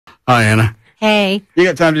Hi, Anna. Hey. You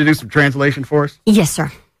got time to do some translation for us? Yes, sir.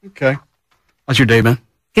 Okay. How's your day been?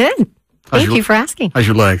 Good. Thank you for asking. How's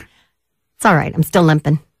your leg? It's all right. I'm still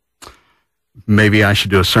limping. Maybe I should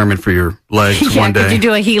do a sermon for your legs one day. Could you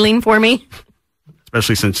do a healing for me?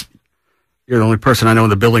 Especially since you're the only person I know in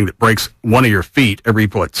the building that breaks one of your feet every,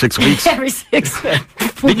 6 weeks? Every 6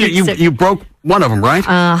 weeks. You broke one of them, right?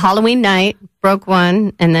 Halloween night, broke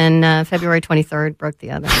one, and then February 23rd, broke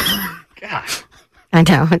the other. Gosh. I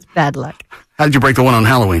know. It's bad luck. How did you break the one on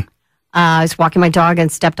Halloween? I was walking my dog and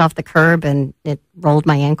stepped off the curb, and it rolled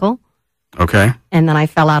my ankle. Okay. And then I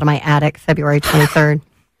fell out of my attic February 23rd.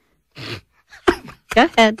 Go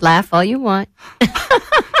ahead. Laugh all you want.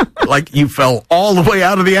 Like you fell all the way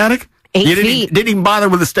out of the attic? 8 you feet. Didn't even bother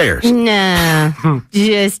with the stairs? No.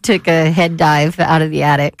 Just took a head dive out of the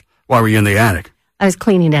attic. Why were you in the attic? I was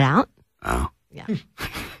cleaning it out. Oh. Yeah.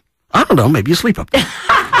 I don't know. Maybe you sleep up there.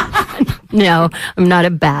 No, I'm not a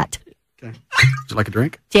bat. Okay. Would you like a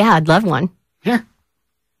drink? Yeah, I'd love one. Here.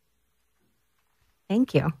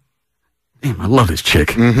 Thank you. Damn, I love this chick.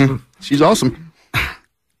 Mm-hmm. She's awesome.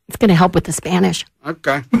 It's going to help with the Spanish.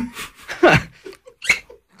 Okay.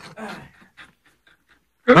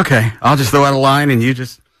 Okay, I'll just throw out a line and you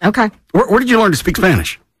just... Okay. Where did you learn to speak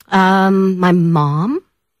Spanish? My mom.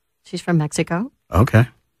 She's from Mexico. Okay.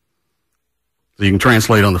 So you can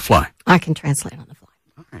translate on the fly. I can translate on the fly.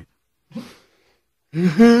 All right.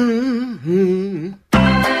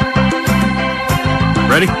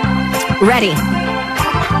 Ready? Ready.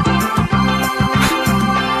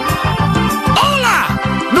 Hola,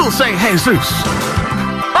 Dulce Jesus.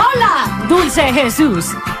 Hola, Dulce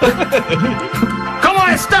Jesus. ¿Cómo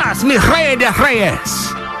estás, mi rey de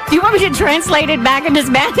reyes? Do you want me to translate it back into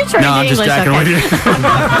Spanish or No, I'm into just English? jacking with you.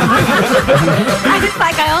 I was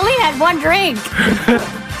like, I only had one drink.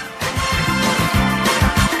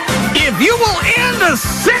 If you will end the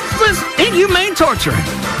senseless, inhumane torture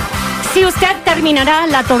Si usted terminará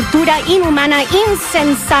la tortura inhumana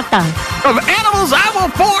insensata of animals, I will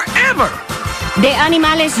forever de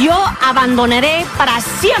animales, yo abandonaré para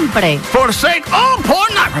siempre forsake all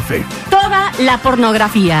pornography. toda la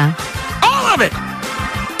pornografía. All of it.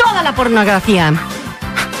 Toda la pornografía.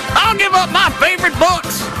 I'll give up my favorite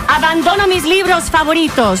books. Abandono mis libros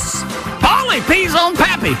favoritos. Polly pees on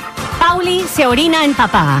Pappy. Pauli se orina en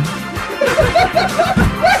papá.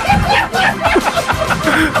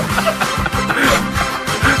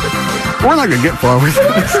 We're not going to get far with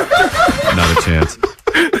this. Not a chance.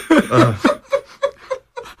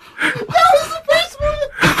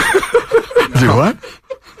 Do what? The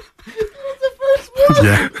first one.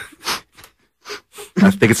 Yeah.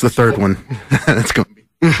 I think it's the third one. That's going to be.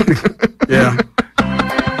 Yeah.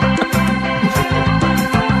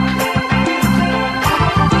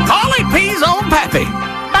 Polly pees on Pappy.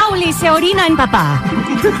 Pauli se orina en papá.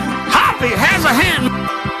 Hoppy has a hand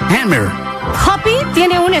mirror. Hoppy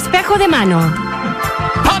tiene un espejo de mano.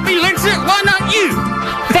 Puppy licks it, why not you?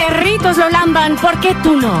 Perritos lo lamban, ¿por qué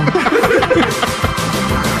tú no?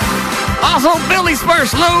 Also, Billy's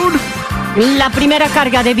first load. La primera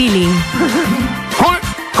carga de Billy.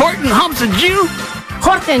 Horton humps a Jew.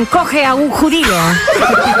 Horton coge a un judío.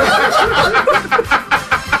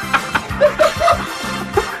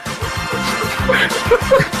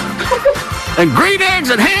 And green eggs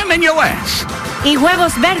and ham in your ass. Y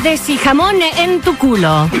huevos verdes y jamón en tu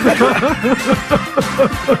culo.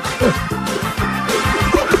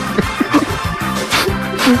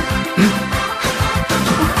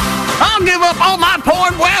 I'll give up all my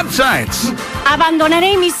porn websites.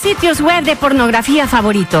 Abandonaré mis sitios web de pornografía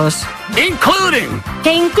favoritos, Including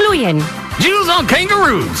que incluyen Jews on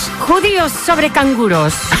kangaroos, judíos sobre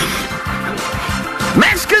canguros,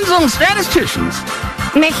 Mexicans on statisticians.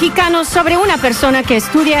 mexicanos sobre una persona que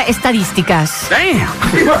estudia estadísticas, Damn.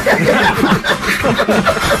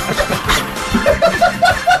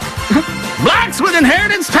 Blacks with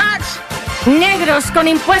inheritance tax. negros con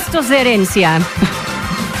impuestos de herencia,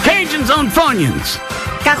 Cajuns on Funyuns.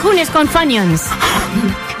 cajunes con funyuns.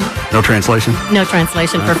 No translation. No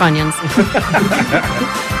translation for funyuns.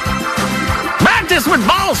 Baptists with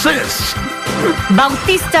ball cysts.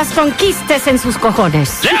 Bautistas con quistes en sus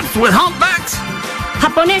cojones. Japs with humpbacks.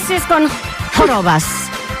 Japoneses con jorobas.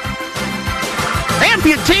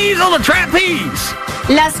 Amputees on the trapeze.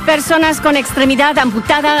 Las personas con extremidad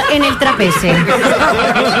amputada en el trapece.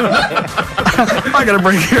 I gotta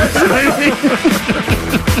break here.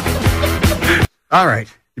 All right.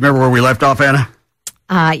 You remember where we left off, Anna?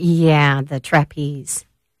 Yeah, the trapeze.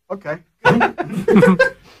 Okay. All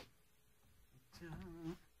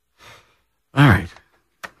right.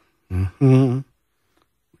 Mm-hmm. Look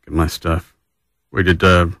at my stuff. We did,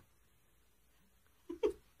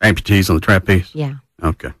 Amputees on the trapeze? Yeah.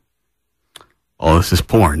 Okay. All this is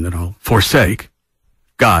porn that I'll forsake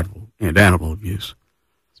God and animal abuse.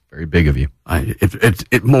 It's very big of you.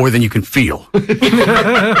 It's more than you can feel.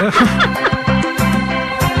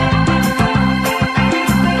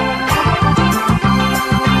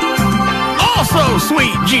 Also,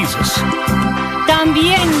 sweet Jesus,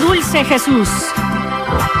 También dulce Jesús.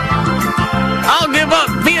 I'll give up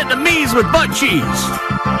Vietnamese with butt cheese.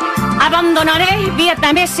 Abandonaré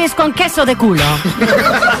vietnameses con queso de culo.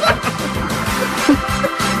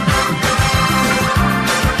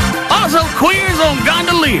 Also, queers on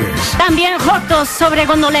gondoliers. También jotos sobre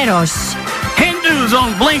gondoleros. Hindus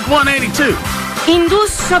on Blink 182. Hindús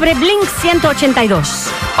sobre Blink 182.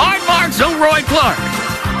 Aardvarks on Roy Clark.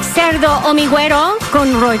 Cerdo homigüero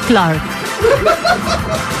con Roy Clark.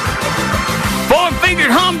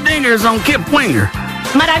 Four-fingered humdingers on Kip Winger.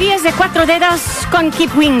 Maravillas de 4 dedos con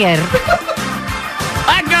Kip Winger.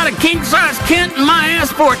 I got a king-size Kent in my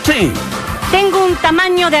ass 14. Tengo un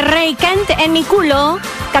tamaño de Rey Kent en mi culo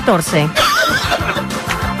 14.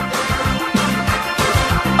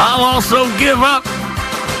 I'll also give up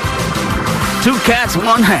 2 cats,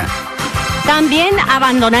 1 hat. También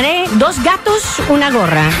abandonaré 2 gatos, una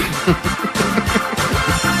gorra.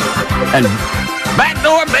 And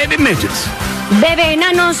backdoor baby midgets. Bebe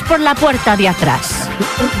enanos por la puerta de atrás.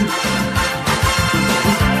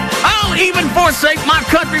 I'll even forsake my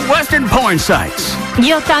country western porn sites.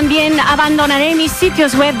 Yo también abandonaré mis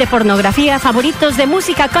sitios web de pornografía favoritos de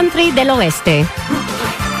música country del oeste.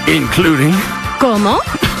 Including ¿Cómo?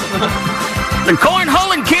 the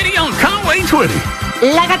cornholing kitty on Conway Twitty.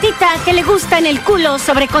 La gatita que le gusta en el culo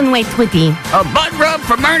sobre Conway Twitty. A butt rub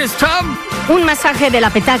from Ernest Tubb. Un masaje de la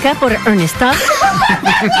petaca por Ernest Tubb.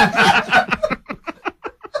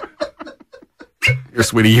 Here,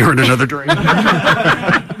 sweetie, you're in another drink.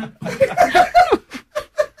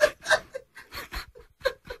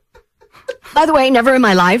 By the way, never in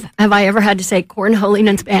my life have I ever had to say cornholing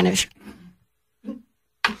in Spanish.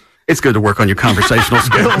 It's good to work on your conversational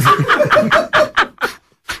skills.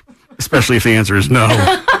 Especially if the answer is no.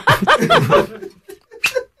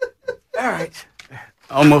 All right.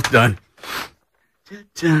 Almost done.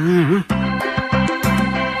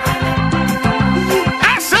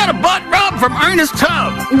 I said a butt rub from Ernest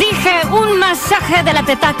Tubb. Dije un masaje de la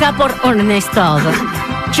petaca por Ernest Tubb.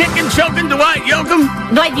 Chicken choking Dwight Yoakam.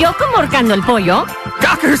 Dwight Yoakam horcando el pollo.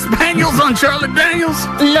 Cocker Spaniels on Charlotte Daniels.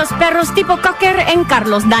 Los perros tipo Cocker en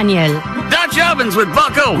Carlos Daniel. Dutch ovens with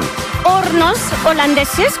Buck Owens. Hornos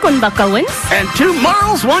holandeses con Buck Owens. And 2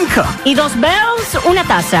 Merles, 1 cup. Y 2 bells, una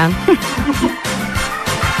taza.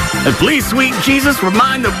 And please, sweet Jesus,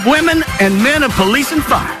 remind the women and men of police and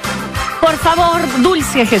fire. Por favor,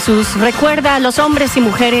 dulce Jesús, recuerda a los hombres y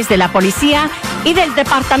mujeres de la policía y del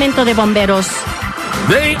departamento de bomberos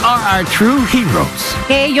They are our true heroes.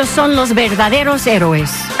 que ellos son los verdaderos héroes.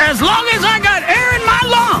 As long as I got air in my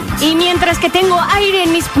lungs. Y mientras que tengo aire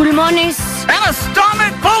en mis pulmones And a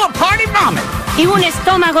stomach full of party vomit. y un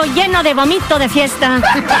estómago lleno de vomito de fiesta,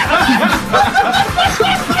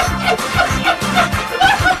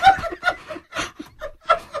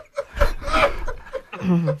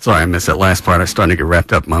 Sorry, I missed that last part. I was starting to get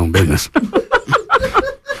wrapped up in my own business.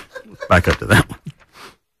 Back up to that one.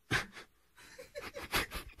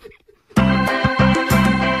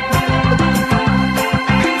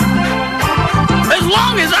 As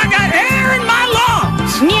long as I got air in my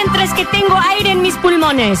lungs. mientras que tengo aire en mis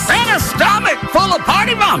pulmones And a stomach full of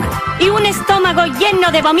party vomit. y un estómago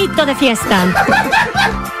lleno de vomito de fiesta.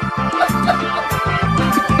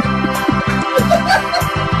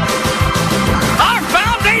 Our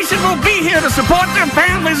foundation will be here to support their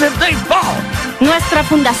families if they fall. Nuestra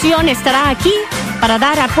fundación estará aquí para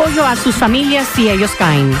dar apoyo a sus familias si ellos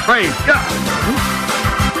caen. Praise God.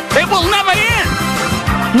 It will never end.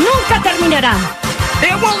 Nunca terminará,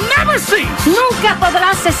 It will never cease. nunca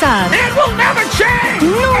podrá cesar, It will never change.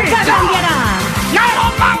 nunca Praise God. cambiará, Not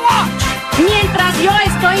on my watch. mientras yo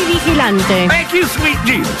estoy vigilante. Thank you, sweet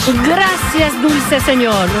Jesus. Gracias, dulce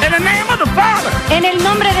Señor. In the name of the Father, En el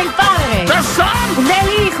nombre del Padre, the Son, del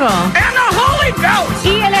Hijo and the Holy Ghost.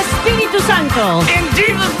 y el Espíritu Santo. In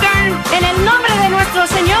Jesus' name, En el nombre de nuestro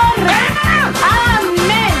Señor. amen.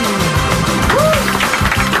 Amén.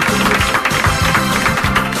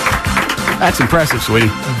 That's impressive, sweetie.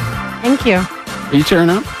 Thank you. Are you tearing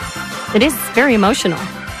up? It is very emotional.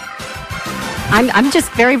 I'm just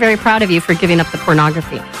very, very proud of you for giving up the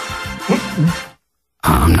pornography.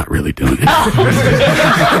 I'm not really doing it.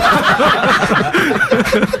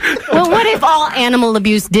 Well, what if all animal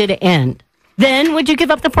abuse did end? Then would you give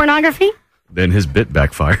up the pornography? Then his bit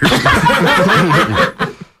backfired.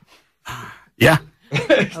 Yeah.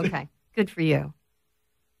 Okay, good for you.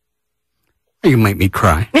 You make me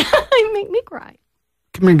cry. You make me cry.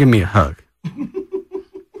 Come here and give me a hug.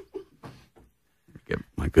 Get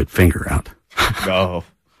my good finger out. Oh.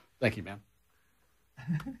 Thank you, ma'am.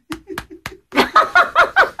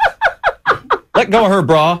 Let go of her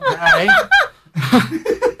bra.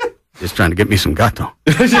 Just trying to get me some gato.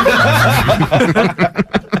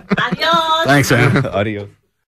 Adios. Thanks, Anna. Adios.